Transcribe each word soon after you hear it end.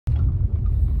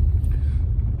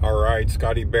All right,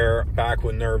 Scotty Bear back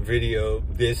with another video.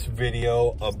 This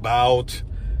video about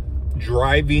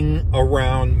driving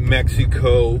around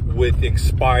Mexico with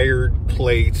expired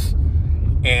plates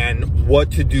and what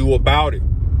to do about it.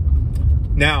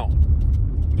 Now,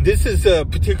 this is a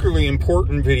particularly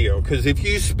important video because if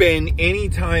you spend any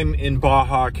time in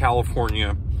Baja,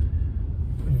 California,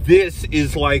 this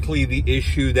is likely the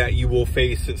issue that you will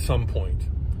face at some point.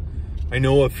 I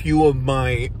know a few of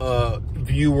my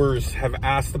viewers have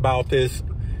asked about this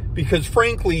because,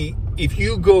 frankly, if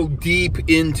you go deep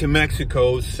into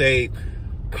Mexico, say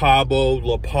Cabo,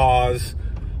 La Paz,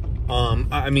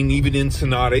 I mean even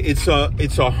Ensenada, it's a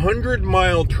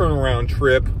 100-mile turnaround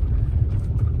trip,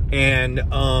 and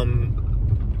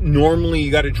normally you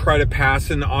got to try to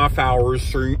pass in off hours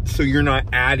so you're not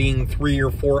adding 3 or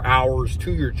 4 hours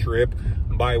to your trip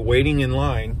by waiting in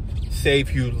line. Say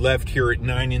if you left here at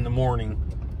 9 in the morning,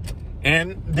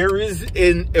 and there is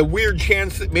a weird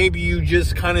chance that maybe you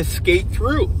just kind of skate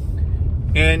through.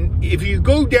 And if you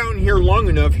go down here long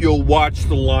enough, you'll watch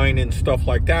the line and stuff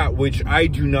like that, which I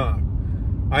do not.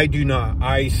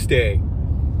 I stay.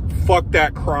 Fuck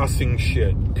that crossing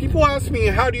shit. People ask me,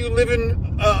 how do you live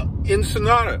in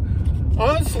Ensenada?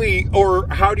 Honestly, or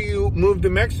how do you move to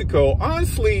Mexico?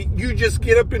 Honestly, you just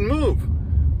get up and move.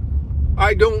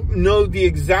 I don't know the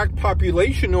exact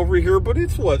population over here, but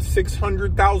it's what,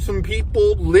 600,000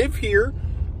 people live here.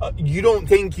 You don't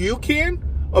think you can?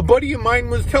 A buddy of mine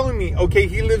was telling me, okay,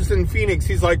 he lives in Phoenix.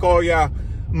 He's like, oh yeah,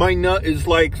 my nut is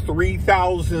like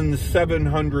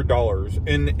 $3,700.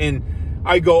 And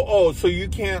I go, oh, so you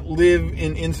can't live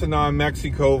in Ensenada,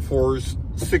 Mexico for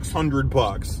 600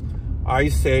 bucks. I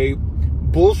say,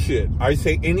 bullshit. I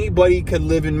say anybody could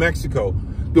live in Mexico.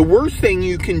 The worst thing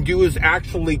you can do is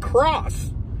actually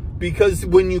cross, because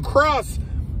when you cross,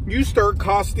 you start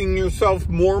costing yourself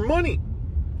more money.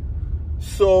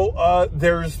 So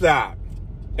there's that.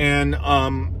 And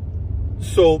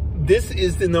so this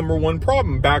is the number one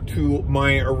problem. Back to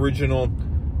my original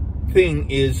thing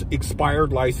is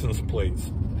expired license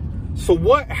plates. So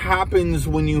what happens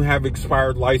when you have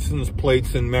expired license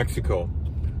plates in Mexico?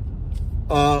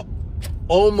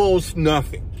 Almost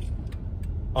nothing.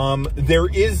 There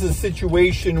is a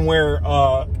situation where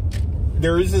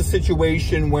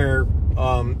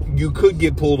you could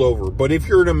get pulled over, but if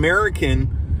you're an American,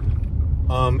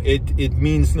 it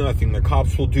means nothing. The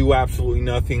cops will do absolutely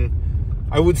nothing.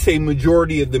 I would say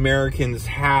majority of the Americans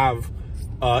have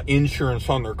insurance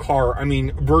on their car. I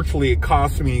mean, virtually it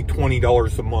costs me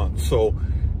 $20 a month. So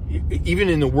even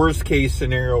in the worst case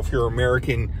scenario, if you're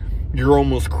American, you're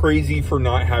almost crazy for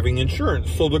not having insurance.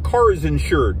 So the car is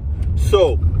insured.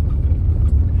 So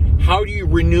how do you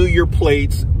renew your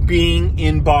plates being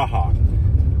in Baja?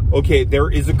 Okay,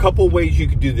 there is a couple ways you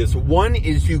could do this. One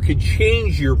is you could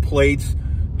change your plates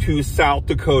to South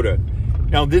Dakota.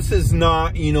 Now, this is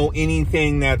not,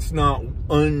 anything that's not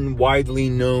unwidely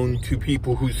known to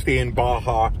people who stay in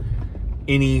Baja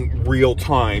any real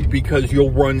time, because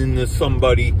you'll run into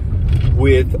somebody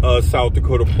with South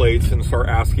Dakota plates and start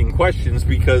asking questions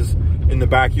because in the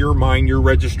back of your mind, your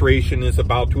registration is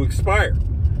about to expire.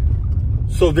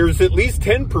 So there's at least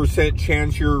 10%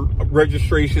 chance your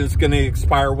registration is going to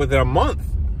expire within a month,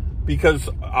 because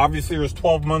obviously there's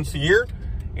 12 months a year,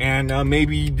 and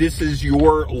maybe this is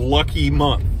your lucky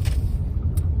month.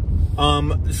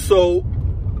 So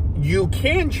you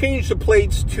can change the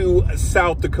plates to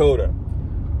South Dakota.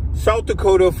 South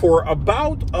Dakota, for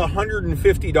about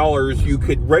 $150, you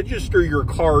could register your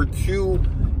car to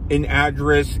an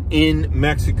address in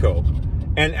Mexico,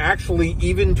 and actually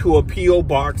even to a P.O.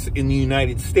 box in the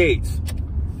United States.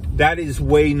 That is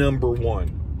way number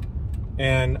one.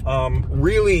 And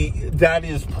really, that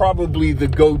is probably the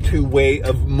go-to way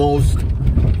of most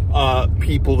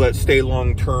people that stay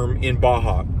long-term in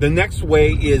Baja. The next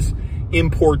way is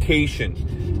importation.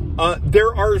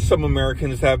 There are some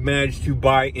Americans that have managed to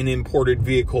buy an imported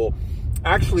vehicle.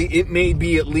 Actually, it may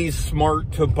be at least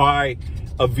smart to buy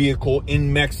a vehicle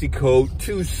in Mexico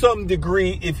to some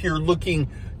degree if you're looking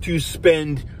to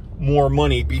spend more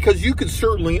money, because you could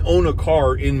certainly own a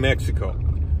car in Mexico.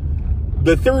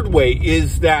 The third way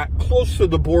is that close to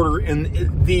the border, and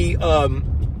the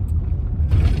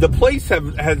place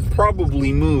has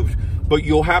probably moved, but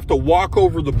you'll have to walk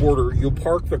over the border. You'll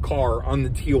park the car on the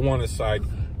Tijuana side.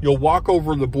 You'll walk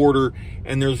over the border,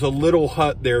 and there's a little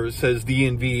hut there that says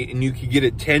DNV, and you can get a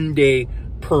 10-day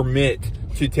permit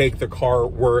to take the car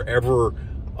wherever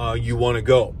you want to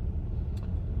go.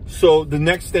 So the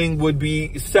next thing would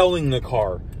be selling the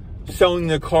car. Selling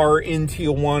the car in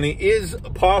Tijuana is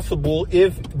possible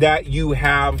if that you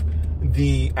have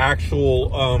the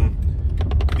actual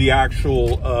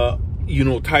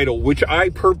title, which I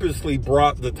purposely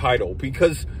brought the title,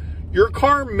 because your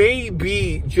car may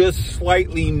be just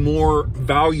slightly more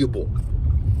valuable.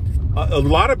 A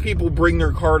lot of people bring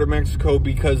their car to Mexico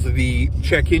because the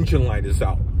check engine light is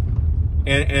out.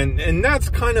 And that's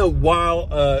kind of why,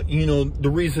 the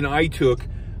reason I took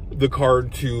the car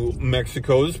to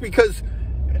Mexico is because,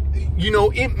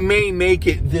 it may make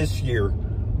it this year,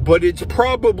 but it's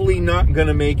probably not going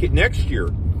to make it next year.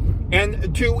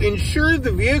 And to insure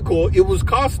the vehicle, it was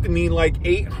costing me like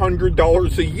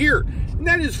 $800 a year. And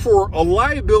that is for a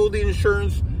liability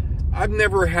insurance. I've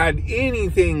never had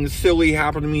anything silly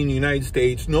happen to me in the United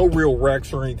States. No real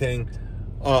wrecks or anything.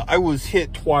 I was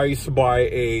hit twice by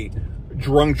a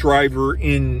drunk driver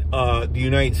in the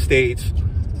United States.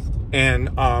 And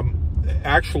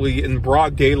actually in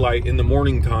broad daylight in the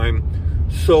morning time.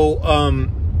 So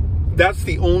that's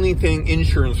the only thing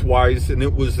insurance-wise, and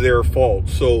it was their fault.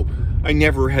 So I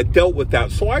never had dealt with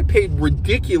that. So I paid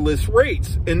ridiculous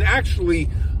rates. And actually,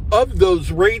 of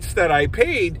those rates that I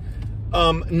paid,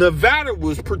 Nevada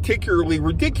was particularly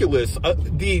ridiculous.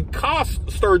 The cost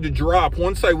started to drop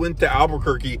once I went to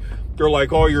Albuquerque. They're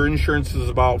like, oh, your insurance is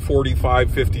about $45,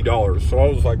 $50. So I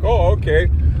was like, oh,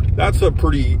 okay. That's a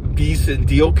pretty decent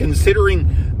deal considering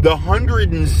the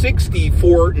 $160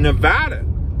 for Nevada.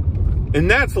 And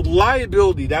that's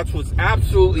liability. That's what's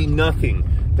absolutely nothing.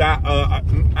 That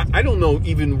I don't know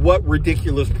even what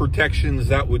ridiculous protections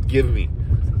that would give me.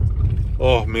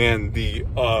 Oh man, the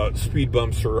speed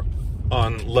bumps are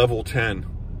on level 10.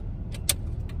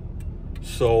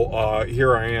 So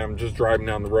here I am just driving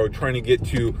down the road trying to get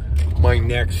to my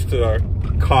next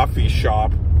coffee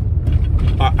shop.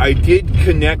 I did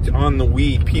connect on the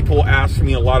weed. People ask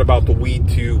me a lot about the weed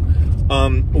too.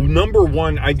 Number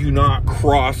one, I do not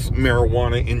cross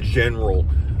marijuana in general.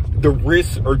 The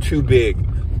risks are too big.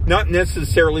 Not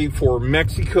necessarily for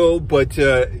Mexico, but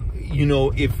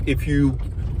if you,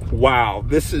 wow,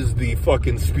 this is the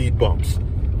fucking speed bumps.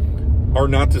 Or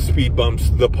not the speed bumps,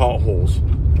 the potholes.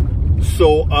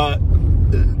 So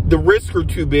the risks are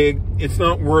too big. It's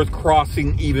not worth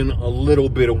crossing even a little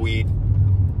bit of weed.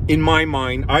 In my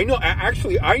mind, I know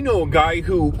a guy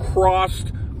who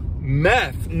crossed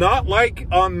meth, not like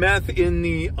meth in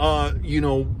the,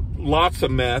 lots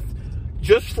of meth,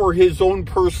 just for his own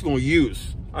personal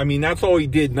use. I mean, that's all he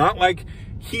did. Not like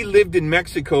he lived in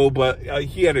Mexico, but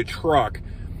he had a truck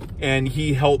and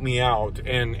he helped me out.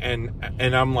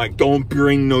 And I'm like, don't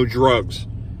bring no drugs.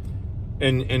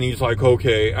 And he's like,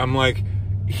 okay. I'm like,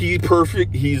 he's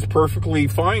perfectly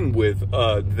fine with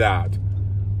that.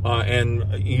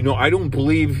 I don't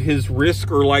believe his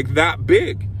risks are like that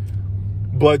big.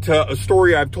 But a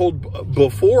story I've told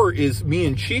before is me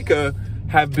and Chica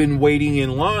have been waiting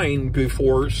in line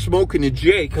before smoking a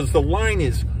J, because the line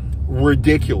is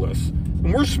ridiculous.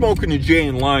 And we're smoking a J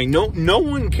in line. No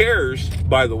one cares,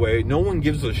 by the way. No one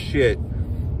gives a shit.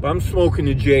 But I'm smoking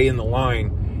a J in the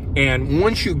line. And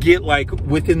once you get like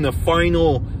within the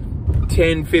final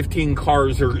 10, 15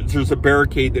 cars, there's a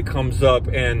barricade that comes up,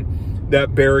 and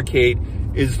that barricade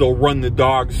is they'll run the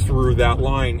dogs through that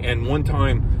line. And one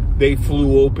time they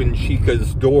flew open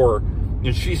Chica's door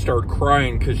and she started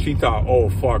crying because she thought, oh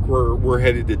fuck, we're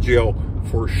headed to jail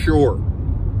for sure.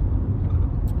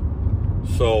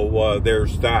 So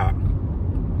there's that.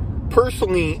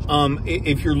 Personally,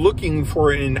 if you're looking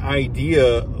for an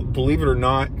idea, believe it or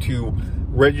not, to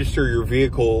register your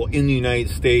vehicle in the United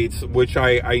States, which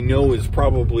I know is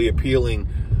probably appealing,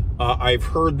 I've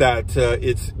heard that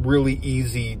it's really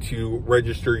easy to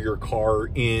register your car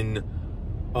in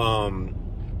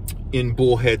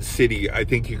Bullhead City. I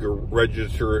think you can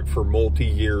register it for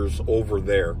multi-years over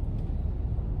there.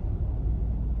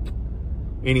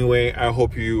 Anyway, I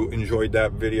hope you enjoyed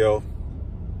that video.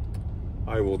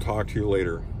 I will talk to you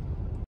later.